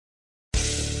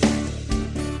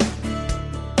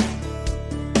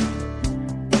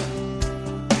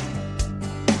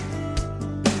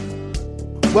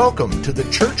Welcome to the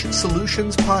Church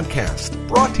Solutions Podcast,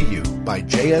 brought to you by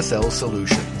JSL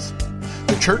Solutions.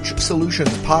 The Church Solutions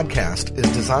Podcast is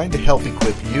designed to help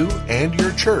equip you and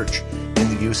your church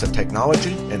in the use of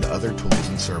technology and other tools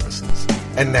and services.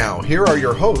 And now, here are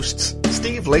your hosts,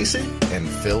 Steve Lacy and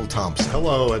Phil Thompson.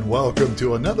 Hello, and welcome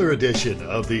to another edition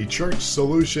of the Church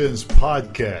Solutions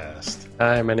Podcast.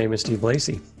 Hi, my name is Steve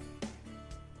Lacy.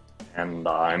 And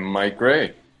I'm Mike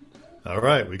Gray. All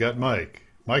right, we got Mike.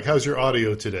 Mike, how's your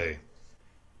audio today?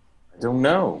 I don't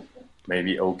know.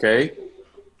 Maybe okay.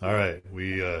 All right,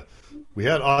 we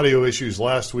had audio issues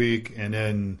last week, and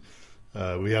then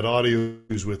we had audio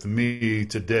issues with me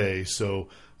today. So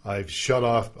I've shut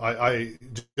off. I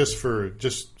just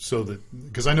so that,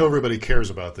 because I know everybody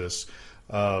cares about this.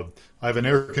 I have an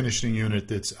air conditioning unit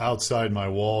that's outside my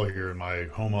wall here in my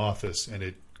home office, and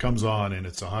it comes on, and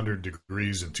it's 100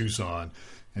 degrees in Tucson.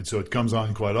 And so it comes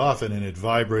on quite often, and it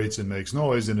vibrates and makes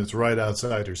noise, and it's right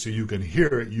outside her. So you can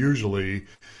hear it usually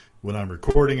when I'm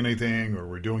recording anything or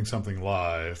we're doing something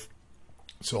live.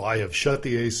 So I have shut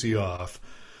the AC off,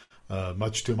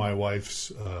 much to my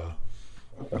wife's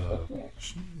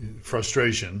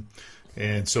frustration.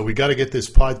 And so we got to get this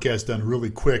podcast done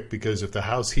really quick, because if the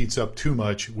house heats up too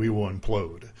much, we will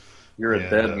implode. You're a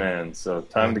dead man, so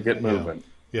time to get moving.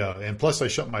 Yeah, and plus I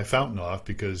shut my fountain off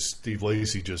because Steve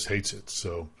Lacy just hates it,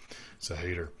 so it's a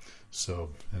hater. So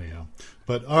anyhow,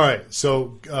 but all right,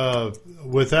 so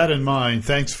with that in mind,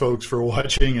 thanks folks for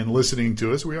watching and listening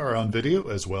to us. We are on video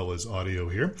as well as audio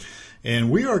here,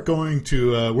 and we are going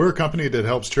to, we're a company that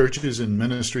helps churches and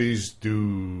ministries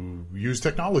use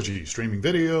technology, streaming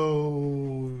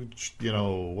video,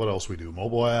 what else we do,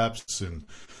 mobile apps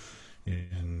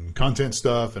and content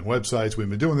stuff and websites. We've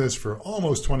been doing this for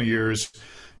almost 20 years.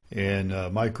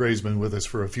 And Mike Gray's been with us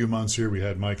for a few months here. We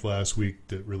had Mike last week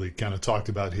that really kind of talked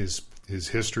about his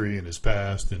history and his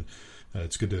past. And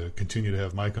it's good to continue to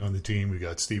have Mike on the team. We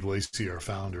got Steve Lacy, our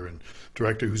founder and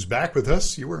director, who's back with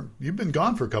us. You've been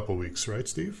gone for a couple of weeks, right,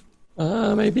 Steve?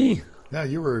 Maybe. Yeah,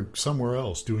 you were somewhere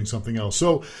else doing something else.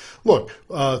 So, look,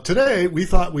 today we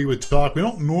thought we would talk. We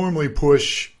don't normally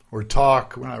push or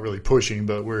talk. We're not really pushing,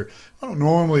 but I don't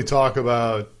normally talk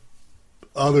about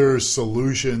other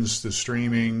solutions to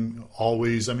streaming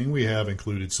always. I mean, we have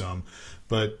included some,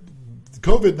 but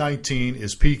COVID-19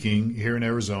 is peaking here in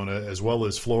Arizona, as well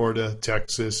as Florida,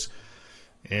 Texas,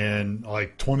 and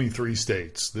like 23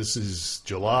 states. This is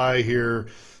July here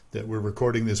that we're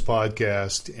recording this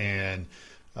podcast, and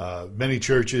many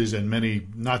churches and many,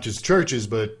 not just churches,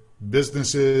 but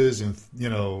businesses and,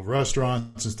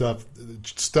 restaurants and stuff,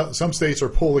 some states are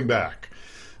pulling back.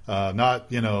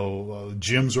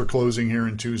 Gyms are closing here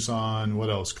in Tucson. What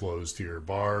else closed here?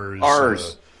 Bars,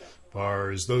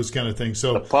 those kind of things.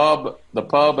 So the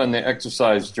pub and the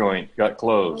exercise joint got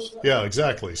closed. Yeah,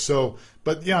 exactly. So,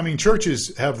 but yeah, I mean,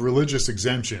 churches have religious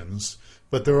exemptions,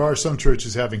 but there are some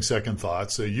churches having second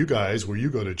thoughts. You guys, where you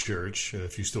go to church,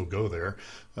 if you still go there,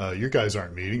 you guys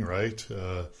aren't meeting, right?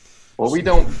 Well, we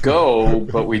don't go,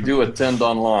 but we do attend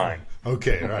online.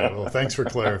 Okay, all right. Well, thanks for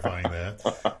clarifying that.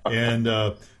 And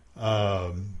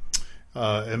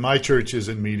my church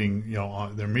isn't meeting,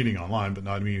 they're meeting online, but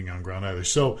not meeting on ground either.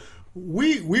 So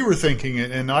we were thinking,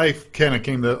 and I kind of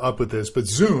came up with this, but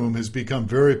Zoom has become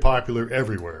very popular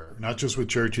everywhere, not just with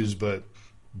churches, but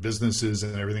businesses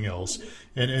and everything else.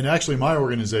 And actually my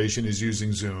organization is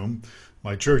using Zoom.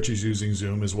 My church is using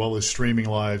Zoom, as well as streaming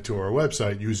live to our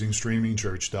website using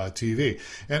streamingchurch.tv.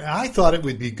 And I thought it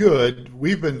would be good.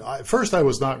 First I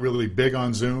was not really big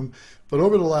on Zoom, but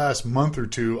over the last month or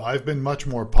two, I've been much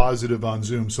more positive on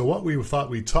Zoom. So what we thought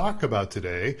we'd talk about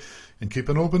today, and keep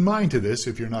an open mind to this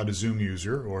if you're not a Zoom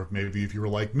user, or maybe if you were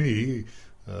like me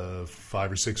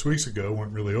 5 or 6 weeks ago,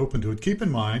 weren't really open to it, keep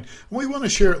in mind, and we want to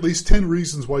share at least 10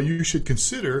 reasons why you should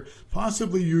consider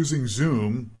possibly using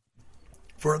Zoom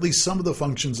for at least some of the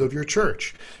functions of your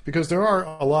church. Because there are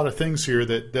a lot of things here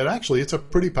that actually it's a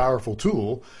pretty powerful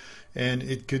tool, and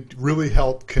it could really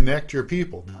help connect your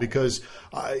people. Because,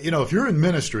 if you're in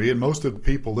ministry, and most of the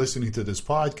people listening to this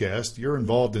podcast, you're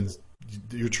involved in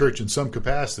your church in some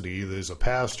capacity, either as a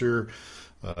pastor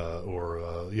or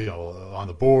on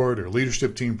the board or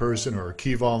leadership team person or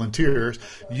key volunteers,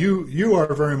 you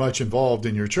are very much involved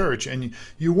in your church, and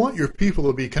you want your people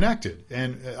to be connected.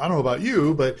 And I don't know about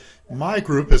you, but my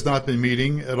group has not been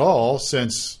meeting at all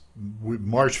since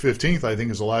March 15th, I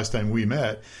think, is the last time we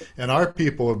met. And our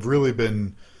people have really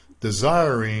been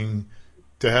desiring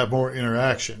to have more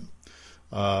interaction.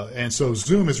 And so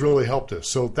Zoom has really helped us.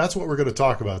 So that's what we're going to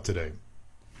talk about today.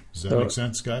 Does that make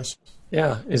sense, guys?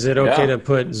 Yeah. Is it okay to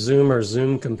put Zoom or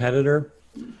Zoom competitor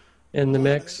in the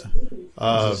mix?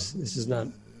 This is not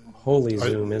wholly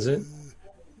Zoom, is it?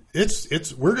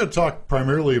 We're going to talk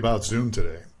primarily about Zoom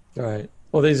today. All right.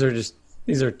 Well, these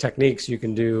are techniques you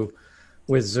can do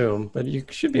with Zoom, but you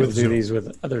should be able to do these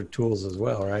with other tools as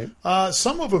well, right?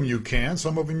 Some of them you can,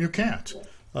 some of them you can't.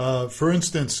 For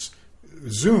instance,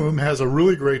 Zoom has a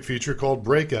really great feature called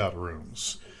breakout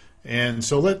rooms. And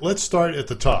so let's start at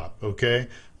the top, okay?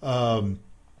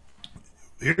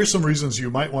 Here's some reasons you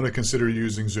might want to consider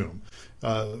using Zoom.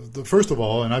 First of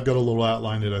all, and I've got a little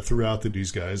outline that I threw out to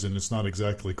these guys, and it's not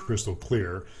exactly crystal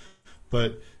clear,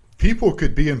 but people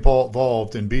could be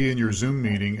involved and be in your Zoom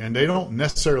meeting, and they don't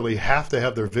necessarily have to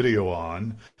have their video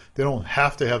on. They don't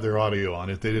have to have their audio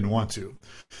on if they didn't want to.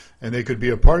 And they could be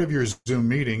a part of your Zoom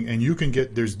meeting, and you can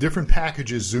there's different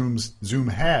packages Zoom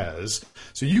has.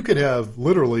 So you could have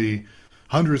literally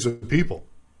hundreds of people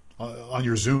on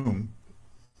your Zoom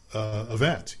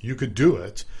event. You could do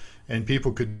it, and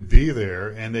people could be there,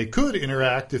 and they could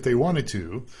interact if they wanted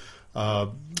to.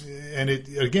 And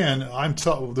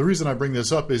the reason I bring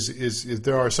this up is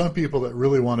there are some people that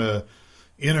really want to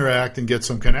interact and get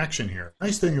some connection here.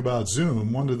 Nice thing about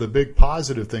Zoom, one of the big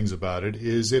positive things about it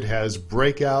is it has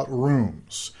breakout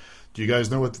rooms. Do you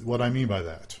guys know what I mean by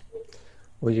that?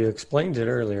 Well, you explained it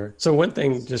earlier. So one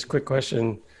thing, just quick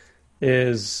question,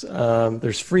 is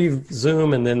there's free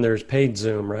Zoom and then there's paid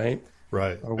Zoom, right?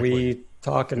 Right. Are we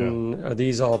talking, Are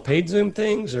these all paid Zoom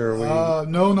things? Or are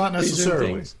we no, not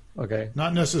necessarily. Okay.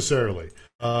 Not necessarily.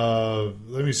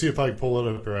 Let me see if I can pull it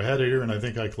up here. I had it here and I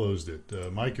think I closed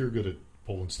it. Mike, you're good at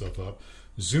pulling stuff up.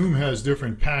 Zoom has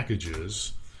different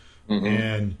packages,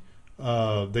 and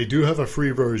they do have a free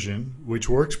version, which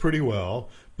works pretty well,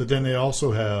 but then they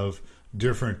also have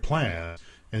different plans.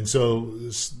 And so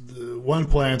one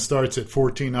plan starts at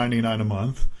 $14.99 a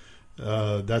month.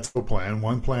 That's the plan.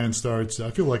 One plan starts.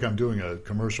 I feel like I'm doing a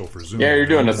commercial for Zoom. Yeah, you're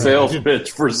doing a sales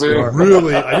pitch for Zoom.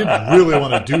 I didn't really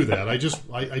want to do that. I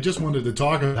just wanted to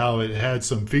talk about how it had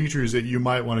some features that you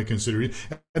might want to consider.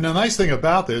 And the nice thing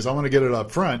about this, I want to get it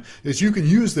up front, is you can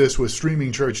use this with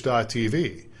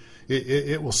streamingchurch.tv.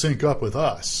 It will sync up with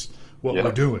us what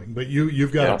we're doing. But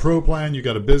you've got a pro plan, you've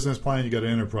got a business plan, you've got an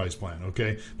enterprise plan.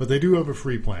 Okay, but they do have a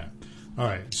free plan. All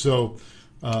right, so.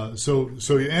 So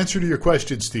your answer to your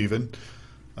question, Stephen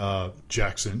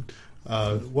Jackson,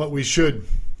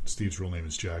 Steve's real name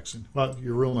is Jackson. Well,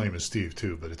 your real name is Steve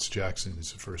too, but it's Jackson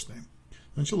is the first name.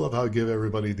 Don't you love how I give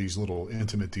everybody these little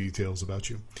intimate details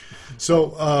about you?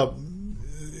 So,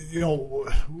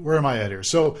 where am I at here?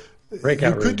 So you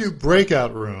could do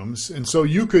breakout rooms, and so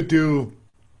you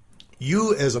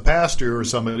as a pastor or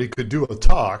somebody could do a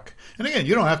talk. And again,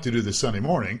 you don't have to do this Sunday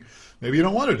morning. Maybe you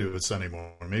don't want to do it Sunday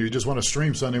morning. Maybe you just want to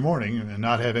stream Sunday morning and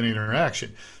not have any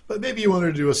interaction. But maybe you want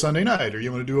to do a Sunday night, or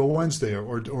you want to do a Wednesday,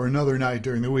 or another night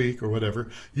during the week, or whatever.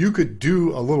 You could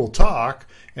do a little talk,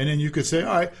 and then you could say,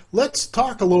 all right, let's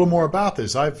talk a little more about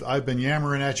this. I've been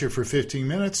yammering at you for 15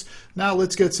 minutes. Now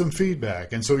let's get some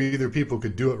feedback. And so either people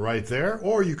could do it right there,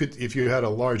 or you could, if you had a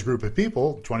large group of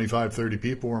people, 25, 30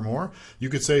 people or more, you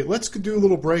could say, let's do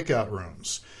little breakout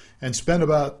rooms and spend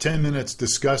about 10 minutes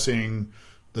discussing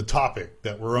the topic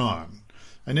that we're on.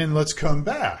 And then let's come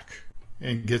back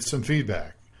and get some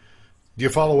feedback. Do you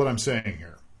follow what I'm saying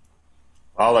here?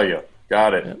 Follow you.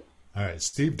 Got it. Yep. All right.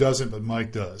 Steve doesn't, but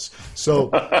Mike does.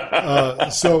 So,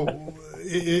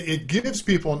 it gives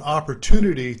people an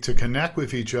opportunity to connect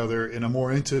with each other in a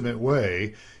more intimate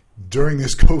way during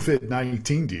this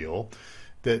COVID-19 deal.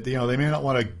 That they may not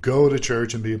want to go to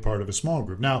church and be a part of a small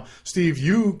group. Now, Steve,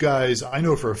 you guys, I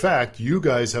know for a fact, you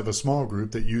guys have a small group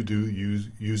that you do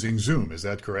using Zoom. Is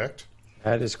that correct?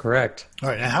 That is correct. All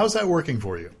right. Now, how's that working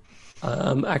for you?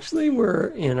 Actually, we're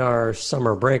in our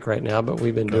summer break right now, but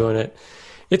we've been doing it.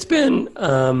 It's been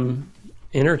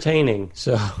entertaining.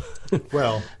 So,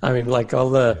 well, I mean, like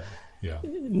all the,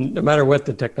 no matter what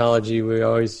the technology, you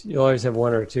always have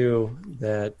one or two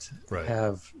that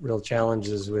have real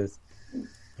challenges with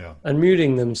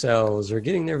unmuting themselves or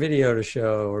getting their video to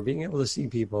show or being able to see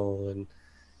people and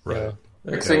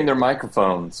fixing their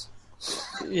microphones.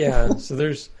 Yeah, so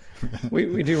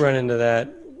we do run into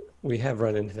that. We have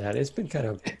run into that. It's been kind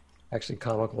of actually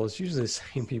comical. It's usually the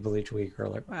same people each week are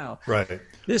like, wow,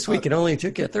 this week it only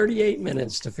took you 38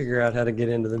 minutes to figure out how to get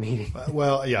into the meeting.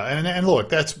 Well, yeah, and look,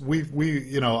 that's we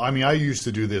I used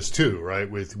to do this too, right?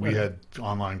 We had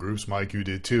online groups. Mike, you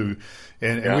did too,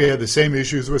 and we had the same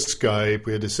issues with Skype.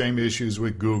 We had the same issues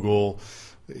with Google.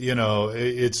 My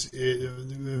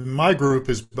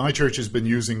church has been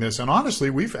using this, and honestly,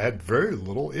 we've had very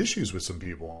little issues with some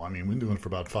people. I mean, we've been doing it for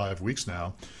about 5 weeks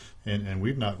now. And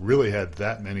we've not really had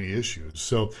that many issues.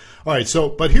 So, all right. So,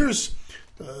 but here's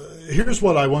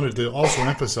what I wanted to also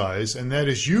emphasize, and that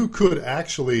is you could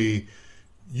actually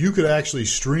you could actually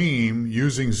stream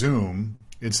using Zoom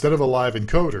instead of a live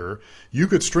encoder. You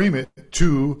could stream it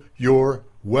to your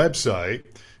website.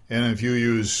 And if you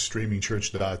use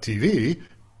streamingchurch.tv,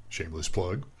 shameless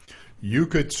plug, you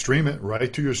could stream it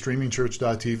right to your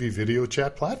streamingchurch.tv video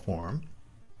chat platform.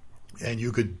 And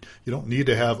you don't need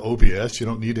to have OBS. You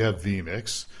don't need to have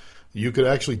vMix. You could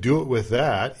actually do it with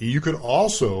that. You could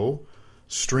also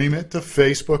stream it to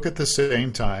Facebook at the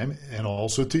same time and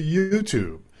also to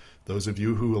YouTube. Those of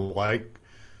you who like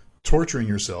torturing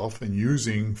yourself and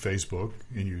using Facebook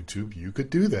and YouTube, you could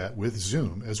do that with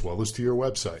Zoom as well as to your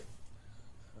website.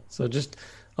 So just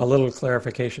a little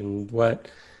clarification. What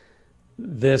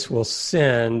this will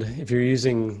send, if you're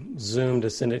using Zoom to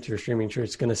send it to your streaming church,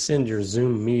 it's going to send your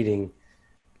Zoom meeting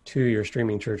to your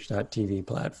streamingchurch.tv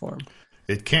platform.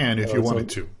 It can if you want it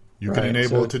to. You can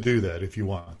enable it to do that if you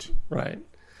want. Right.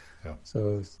 Yeah.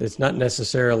 So it's not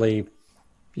necessarily,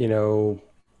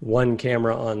 one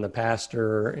camera on the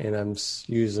pastor and I'm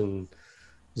using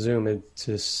Zoom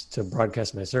to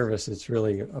broadcast my service. It's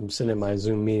really, I'm sending my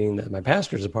Zoom meeting that my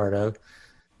pastor's a part of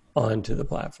onto the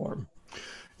platform.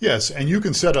 Yes, and you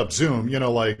can set up Zoom,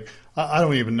 I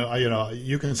don't even know,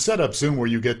 you can set up Zoom where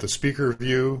you get the speaker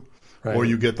view or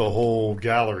you get the whole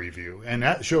gallery view, and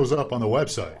that shows up on the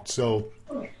website. So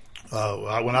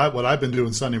what I've been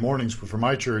doing Sunday mornings for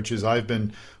my church is I've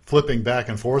been flipping back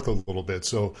and forth a little bit.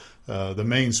 So the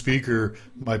main speaker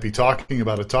might be talking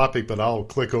about a topic, but I'll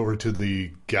click over to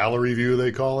the gallery view,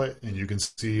 they call it, and you can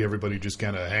see everybody just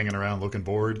kind of hanging around looking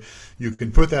bored. You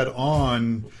can put that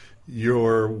on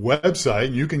your website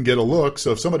and you can get a look.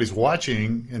 So if somebody's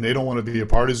watching and they don't want to be a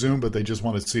part of Zoom, but they just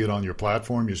want to see it on your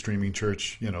platform, your streaming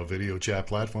church, video chat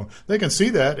platform, they can see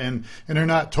that and they're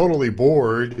not totally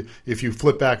bored if you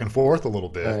flip back and forth a little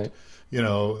bit.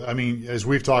 Right. As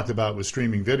we've talked about with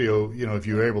streaming video, if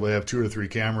you're able to have 2 or 3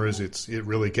 cameras, it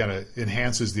really kind of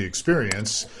enhances the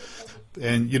experience.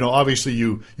 And, obviously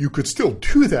you could still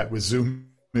do that with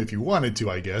Zoom if you wanted to,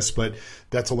 I guess, but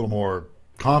that's a little more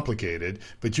complicated.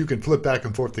 But you can flip back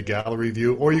and forth the gallery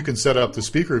view, or you can set up the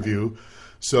speaker view.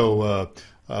 So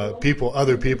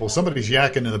other people, somebody's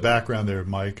yakking in the background there,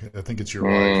 Mike. I think it's your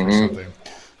wife or something.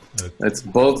 It's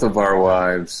both of our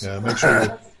wives. Yeah, make sure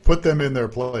you put them in their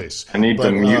place. I need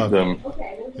to mute them.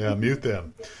 Yeah, mute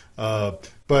them.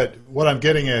 But what I'm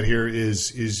getting at here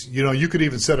is you could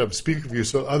even set up speaker view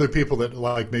so other people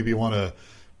that maybe want to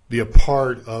be a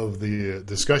part of the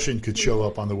discussion could show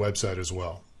up on the website as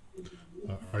well.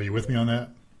 Are you with me on that?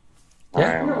 I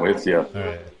am with you. All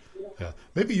right. Yeah.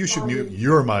 Maybe you should mute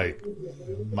your mic.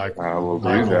 I will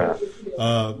do that.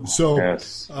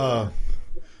 Yes.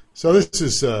 So this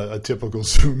is a typical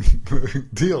Zoom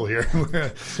deal here.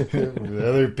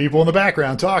 Other people in the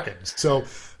background talking. So,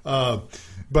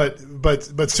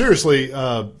 but seriously,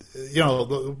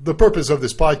 the purpose of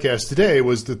this podcast today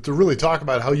was to really talk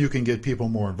about how you can get people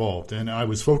more involved. And I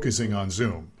was focusing on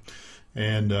Zoom.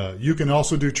 And you can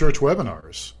also do church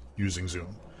webinars using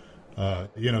Zoom.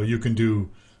 You can do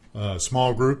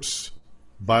small groups,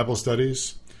 Bible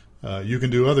studies. You can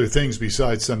do other things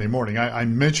besides Sunday morning.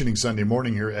 I'm mentioning Sunday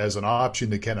morning here as an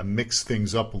option to kind of mix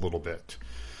things up a little bit.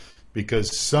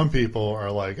 Because some people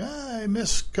are like, I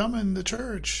miss coming to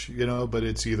church, but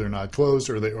it's either not closed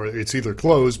or it's either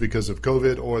closed because of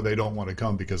COVID or they don't want to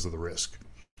come because of the risk.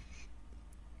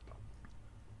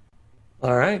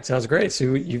 All right, sounds great.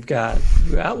 So you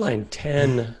outlined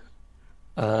 10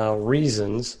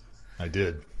 reasons. I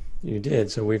did. You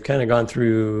did. So we've kind of gone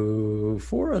through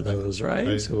 4 of those, right?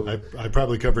 I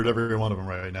probably covered every one of them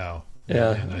right now.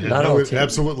 Yeah, and I had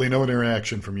absolutely no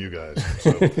interaction from you guys.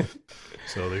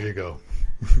 So there you go.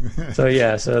 So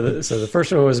the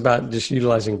first one was about just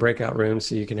utilizing breakout rooms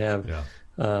so you can have,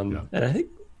 and I think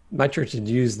my church had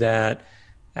used that.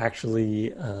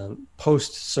 Actually,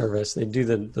 post service, they do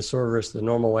the service the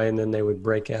normal way, and then they would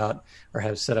break out or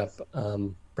have set up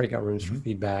breakout rooms for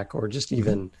feedback or just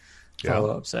even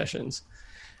follow-up sessions.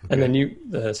 Okay. And then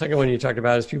the second one you talked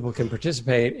about is people can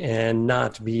participate and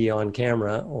not be on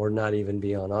camera or not even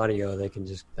be on audio. They can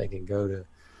go to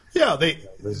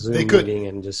the Zoom meeting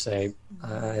and just say,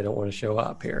 I don't want to show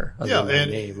up here. Other than my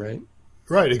name, right?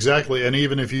 Right, exactly. And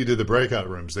even if you did the breakout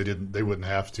rooms, they wouldn't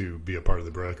have to be a part of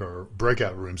the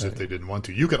breakout rooms if they didn't want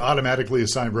to. You can automatically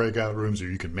assign breakout rooms,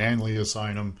 or you can manually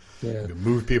assign them. Yeah. You can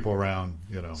move people around.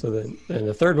 So and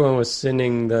the third one was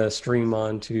sending the stream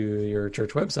onto your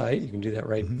church website. You can do that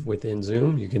right within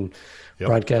Zoom. You can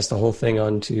broadcast the whole thing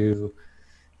onto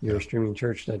your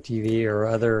streamingchurch.tv or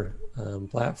other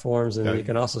platforms, and you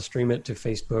can also stream it to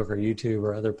Facebook or YouTube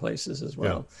or other places as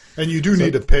well. Yeah. And you do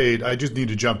need a paid. I just need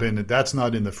to jump in. That's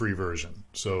not in the free version.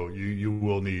 So you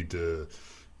will need to,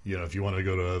 if you want to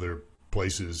go to other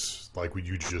places like what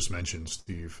you just mentioned,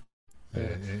 Steve.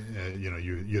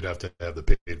 You'd have to have the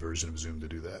paid version of Zoom to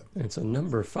do that. And so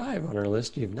number 5 on our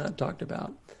list you've not talked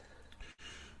about.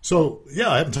 So,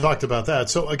 I haven't talked about that.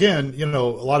 So, again, a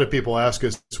lot of people ask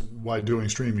us why doing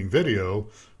streaming video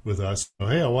with us.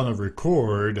 Hey, I want to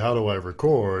record. How do I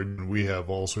record? And we have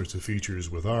all sorts of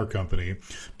features with our company.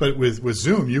 But with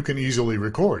Zoom, you can easily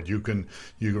record. You can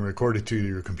record it to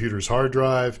your computer's hard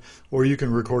drive, or you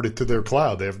can record it to their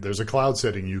cloud. There's a cloud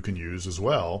setting you can use as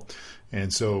well.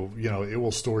 And so, it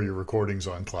will store your recordings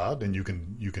on cloud, and you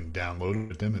can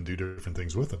download them and do different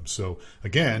things with them. So,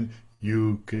 again,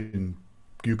 you can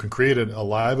create a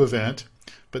live event,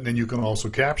 but then you can also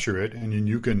capture it, and then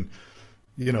you can,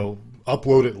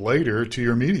 upload it later to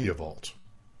your media vault.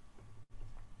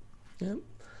 Yep,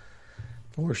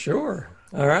 for sure.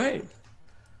 All right.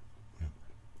 Yeah.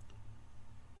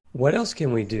 What else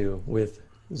can we do with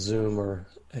Zoom or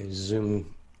a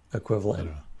Zoom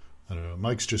equivalent? I don't know.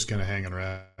 Mike's just kind of hanging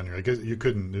around here. I guess you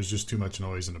couldn't. There's just too much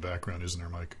noise in the background, isn't there,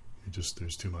 Mike?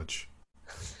 There's too much.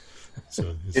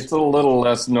 So it's a little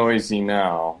less noisy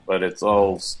now, but it's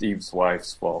all Steve's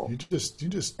wife's fault. You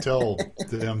just tell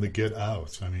them to get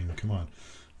out. I mean, come on.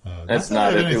 That's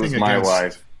not it. It was my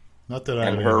wife. Not that I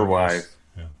and her wife.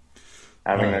 Yeah.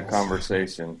 Having a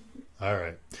conversation. All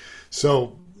right.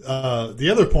 So the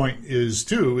other point is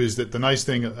that the nice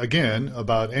thing again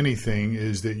about anything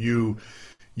is that you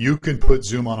can put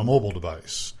Zoom on a mobile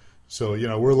device. So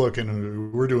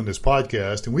we're doing this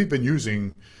podcast, and we've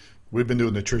been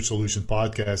doing the Church Solutions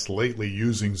podcast lately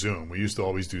using Zoom. We used to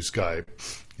always do Skype,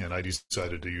 and I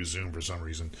decided to use Zoom for some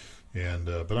reason. And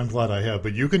but I'm glad I have.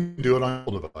 But you can do it on a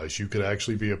mobile device. You could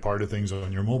actually be a part of things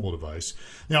on your mobile device.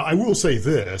 Now, I will say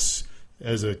this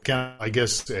as a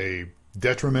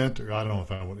detriment, or I don't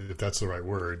know if that's the right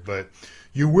word, but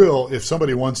you will, if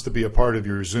somebody wants to be a part of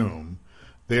your Zoom,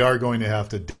 they are going to have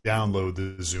to download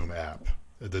the Zoom app.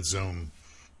 They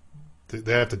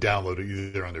have to download it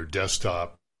either on their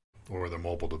desktop or their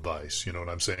mobile device. You know what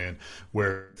I'm saying?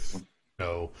 Where,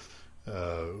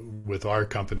 with our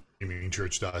company,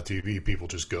 Church.tv, people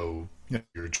just go to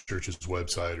your church's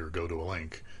website or go to a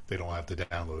link. They don't have to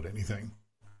download anything.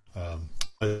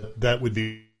 That would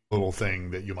be a little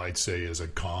thing that you might say is a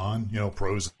con,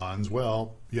 pros and cons.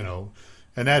 Well,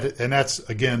 and that's,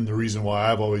 again, the reason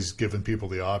why I've always given people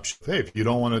the option. Hey, if you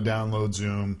don't want to download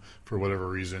Zoom for whatever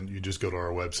reason, you just go to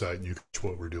our website and you can watch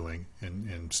what we're doing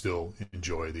and still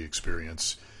enjoy the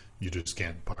experience. You just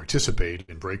can't participate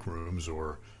in break rooms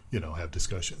or, have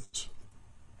discussions.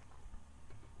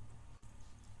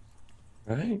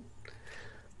 Right.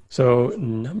 So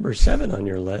number 7 on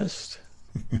your list.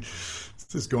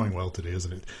 This is going well today,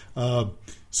 isn't it?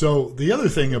 So the other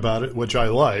thing about it, which I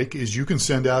like, is you can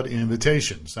send out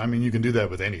invitations. I mean, you can do that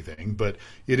with anything, but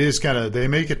it is they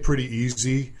make it pretty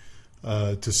easy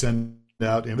to send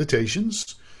out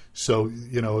invitations. So,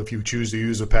 if you choose to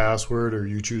use a password or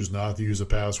you choose not to use a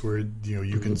password,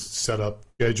 you can set up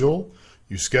schedule.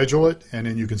 You schedule it, and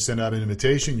then you can send out an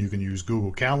invitation. You can use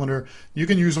Google Calendar. You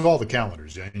can use all the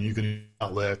calendars, and you can use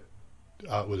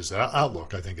what is that?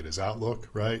 Outlook, I think it is Outlook,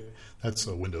 right? That's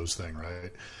a Windows thing,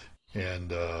 right?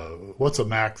 And what's a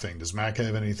Mac thing? Does Mac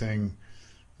have anything?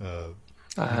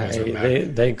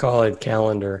 They call it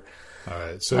Calendar. All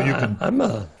right, so you can.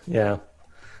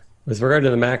 With regard to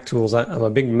the Mac tools, I'm a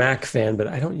big Mac fan, but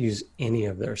I don't use any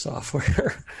of their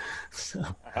software. So,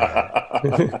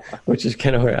 which is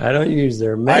kind of weird. I don't use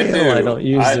their mail. I don't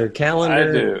use their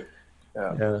calendar. I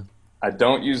do. Yeah. I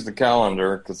don't use the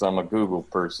calendar because I'm a Google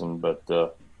person, but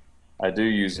I do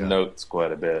use Notes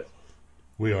quite a bit.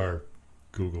 We are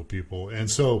Google people. And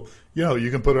so,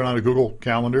 you can put it on a Google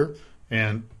Calendar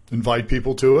and invite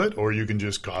people to it, or you can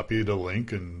just copy the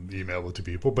link and email it to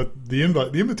people. But the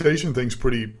invitation thing's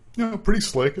pretty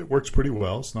slick. It works pretty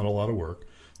well. It's not a lot of work.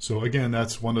 So again,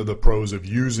 that's one of the pros of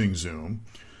using Zoom.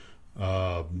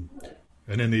 And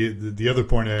then the other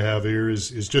point I have here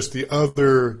is just the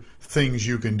other things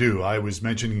you can do. I was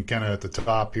mentioning kind of at the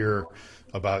top here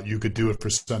about you could do it for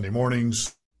Sunday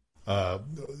mornings.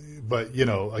 But,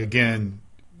 again,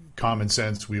 common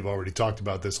sense, we've already talked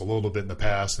about this a little bit in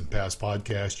past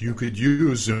podcasts. You could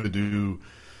use Zoom to do,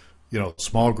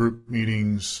 small group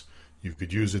meetings. You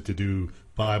could use it to do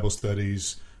Bible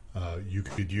studies. You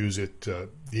could use it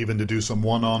even to do some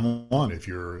one-on-one if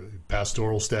your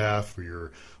pastoral staff or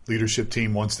your leadership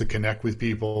team wants to connect with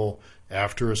people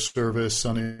after a service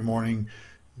Sunday morning.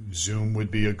 Zoom would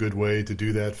be a good way to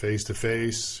do that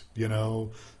face-to-face,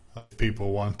 if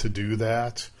people want to do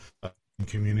that and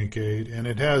communicate. And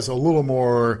it has a little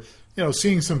more,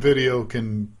 seeing some video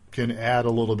can add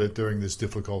a little bit during this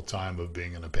difficult time of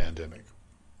being in a pandemic.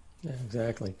 Yeah,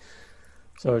 exactly.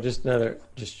 So just another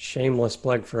shameless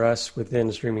plug for us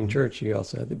within Streaming Church. You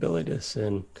also have the ability to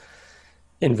send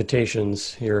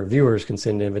invitations. Your viewers can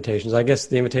send invitations. I guess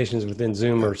the invitations within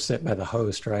Zoom are set by the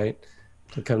host, right?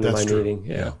 To come to my meeting.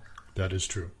 Yeah, that is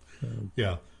true.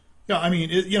 Yeah. I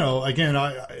mean, again,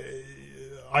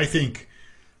 I think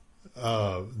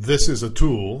this is a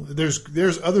tool.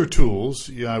 There's other tools.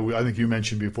 Yeah, I think you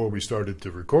mentioned before we started to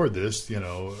record this,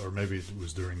 or maybe it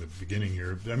was during the beginning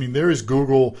here. I mean, there is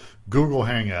Google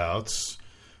Hangouts,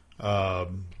 now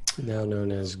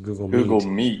known as Google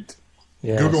Meet.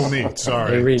 Yes. Google Meet.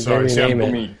 Sorry,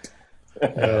 Meet.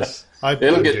 Yes.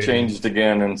 It'll get changed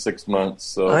again in 6 months.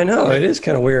 So I know it is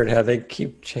kind of weird how they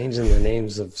keep changing the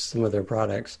names of some of their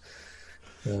products.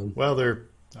 Well,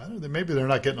 maybe they're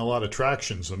not getting a lot of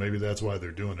traction, so maybe that's why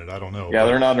they're doing it. I don't know. Yeah,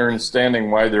 they're not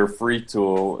understanding why their free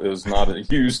tool is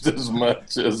not used as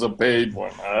much as a paid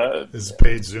one. It's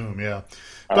paid Zoom, yeah.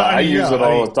 But I use it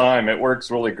all the time. It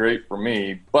works really great for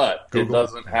me, but Google, it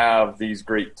doesn't have these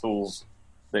great tools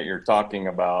that you're talking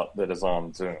about that is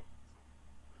on Zoom.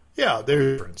 Yeah,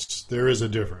 there is a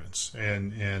difference,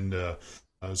 and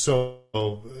so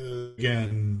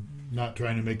again, not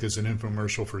trying to make this an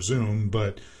infomercial for Zoom,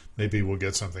 but maybe we'll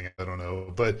get something. I don't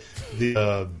know, but we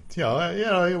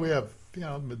have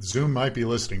Zoom might be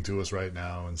listening to us right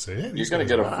now and say, "Hey, you're going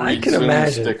to get a free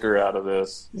Zoom sticker out of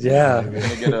this." Yeah, you're going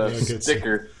to get a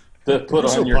sticker to put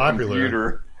on your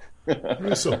computer.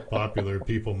 They're so popular,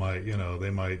 people might, they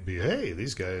might be, hey,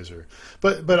 these guys are.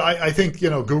 But I think,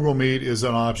 Google Meet is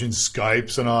an option,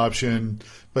 Skype's an option,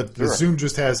 but the Zoom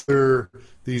just has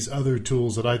these other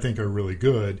tools that I think are really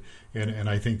good, and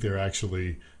I think they're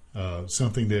actually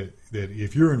something that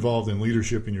if you're involved in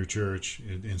leadership in your church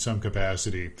in some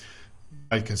capacity,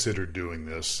 I'd consider doing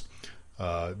this.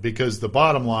 Because the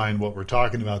bottom line, what we're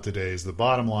talking about today is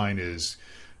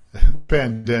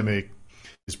pandemic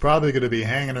is probably going to be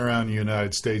hanging around the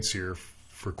United States here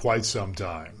for quite some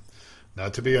time.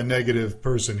 Not to be a negative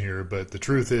person here, but the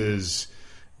truth is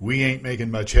we ain't making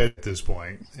much head at this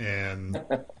point. And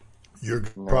your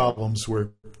problems where,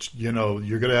 you're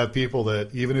going to have people that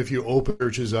even if you open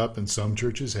churches up, and some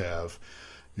churches have,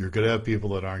 you're going to have people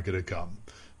that aren't going to come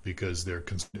because they're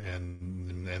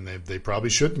and they probably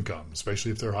shouldn't come,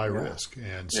 especially if they're high risk.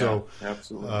 And so,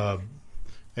 absolutely.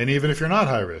 And even if you're not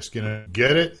high risk,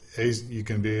 get it. You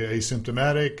can be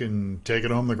asymptomatic and take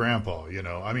it home to grandpa.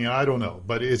 I mean, I don't know,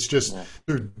 but it's just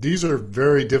these are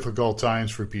very difficult times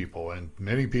for people, and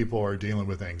many people are dealing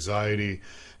with anxiety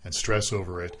and stress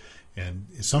over it. And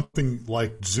something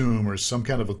like Zoom or some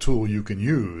kind of a tool you can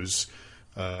use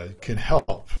can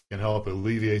help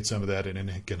alleviate some of that, and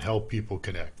it can help people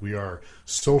connect. We are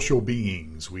social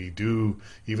beings. We do,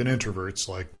 even introverts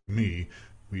like me,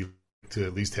 we to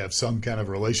at least have some kind of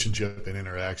relationship and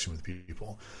interaction with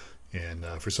people. And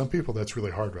for some people, that's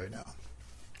really hard right now.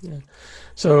 Yeah.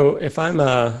 So if I'm,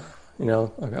 I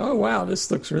go, oh, wow, this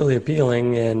looks really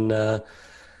appealing. And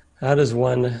how does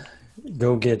one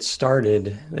go get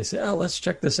started? They say, oh, let's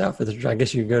check this out for the, I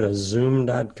guess you go to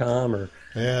zoom.com or.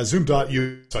 Yeah,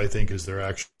 zoom.us, I think, is their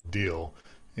actual deal.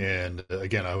 And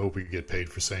again, I hope we get paid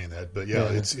for saying that. But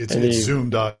it's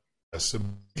zoom.us.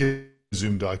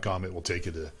 Zoom.com, it will take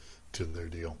you to their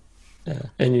deal. Yeah.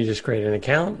 And you just create an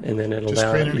account, and then it'll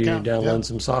download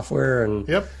some software, and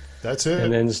that's it.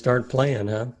 And then start playing,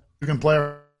 huh? You can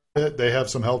play it. They have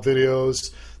some help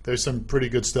videos. There's some pretty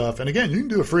good stuff. And again, you can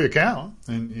do a free account,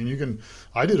 and you can.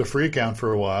 I did a free account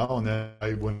for a while, and then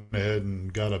I went ahead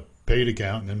and got a paid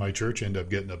account, and then my church ended up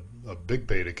getting a big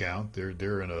paid account.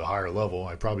 They're in a higher level.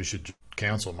 I probably should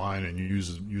cancel mine and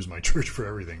use my church for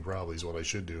everything. Probably is what I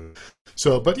should do.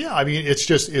 So, but yeah, I mean, it's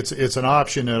just it's an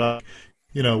option that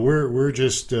we're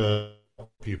just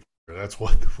people. That's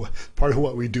what part of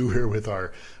what we do here with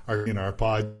our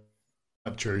pod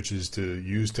church is to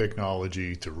use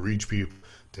technology to reach people,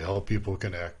 to help people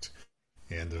connect,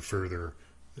 and to further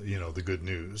the good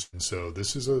news. And so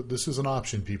this is an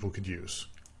option people could use.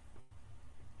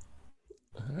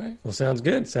 All right. Well, sounds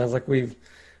good. Sounds like we've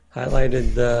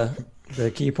highlighted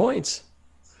the key points.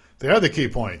 They are the key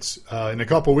points. In a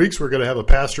couple of weeks, we're going to have a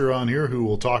pastor on here who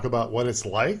will talk about what it's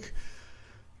like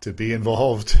to be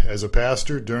involved as a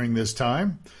pastor during this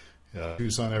time.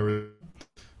 Who's on every?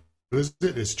 Who is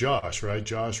it? It's Josh, right?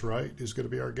 Josh Wright is going to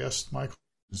be our guest, Michael.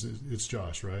 It's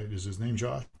Josh, right? Is his name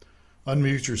Josh?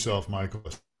 Unmute yourself, Michael.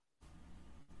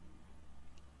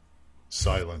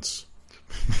 Silence.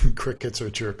 Crickets are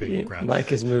chirping. Mike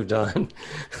has moved on.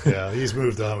 Yeah, he's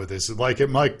moved on with this.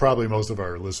 Mike, probably most of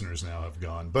our listeners now have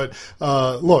gone. But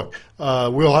look,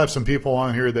 we'll have some people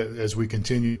on here that as we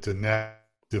continue to navigate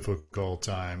difficult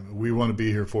time, we want to be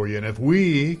here for you. And if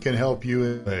we can help you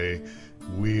in a way,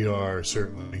 we are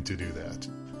certainly to do that.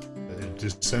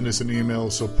 Just send us an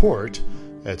email,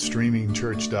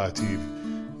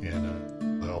 support@streamingchurch.tv,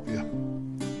 and I'll help you.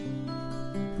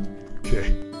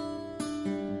 Okay.